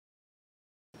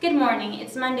Good morning.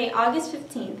 It's Monday, August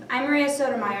 15th. I'm Maria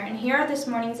Sotomayor, and here are this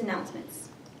morning's announcements.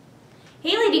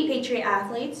 Hey Lady Patriot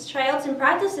athletes, tryouts and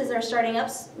practices are starting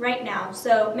up right now,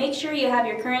 so make sure you have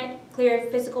your current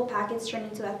cleared physical packets turned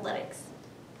into athletics.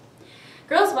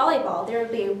 Girls volleyball, there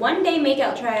will be a one-day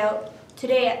makeout tryout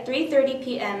today at 3:30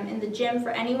 p.m. in the gym for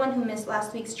anyone who missed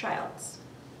last week's tryouts.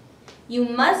 You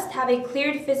must have a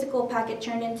cleared physical packet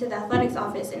turned into the athletics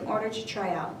office in order to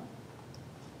try out.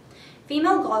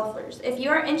 Female golfers, if you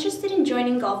are interested in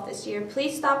joining golf this year,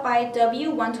 please stop by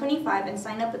W125 and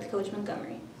sign up with Coach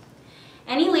Montgomery.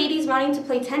 Any ladies wanting to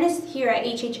play tennis here at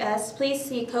HHS, please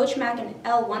see Coach Mack in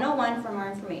L101 for more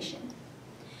information.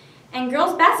 And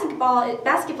girls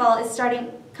basketball is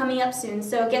coming up soon,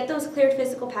 so get those cleared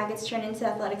physical packets turned into the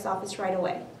athletics office right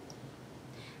away.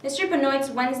 Mr. Benoit's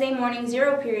Wednesday morning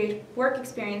zero period work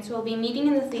experience will be meeting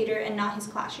in the theater and not his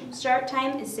classroom. Start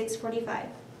time is 6:45.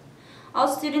 All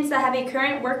students that have a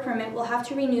current work permit will have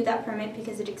to renew that permit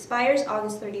because it expires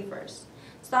August 31st.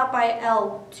 Stop by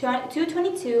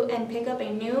L222 and pick up a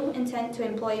new intent to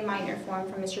employ minor form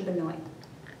from Mr. Benoit.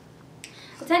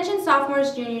 Attention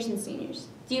sophomores, juniors, and seniors.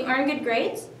 Do you earn good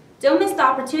grades? Don't miss the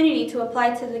opportunity to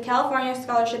apply to the California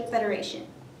Scholarship Federation.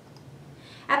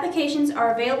 Applications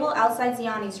are available outside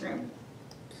Ziani's room.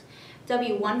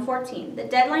 W114. The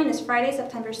deadline is Friday,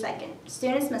 September 2nd.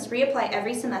 Students must reapply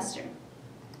every semester.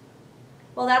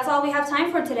 Well, that's all we have time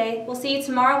for today. We'll see you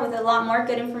tomorrow with a lot more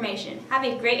good information. Have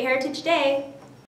a great Heritage Day!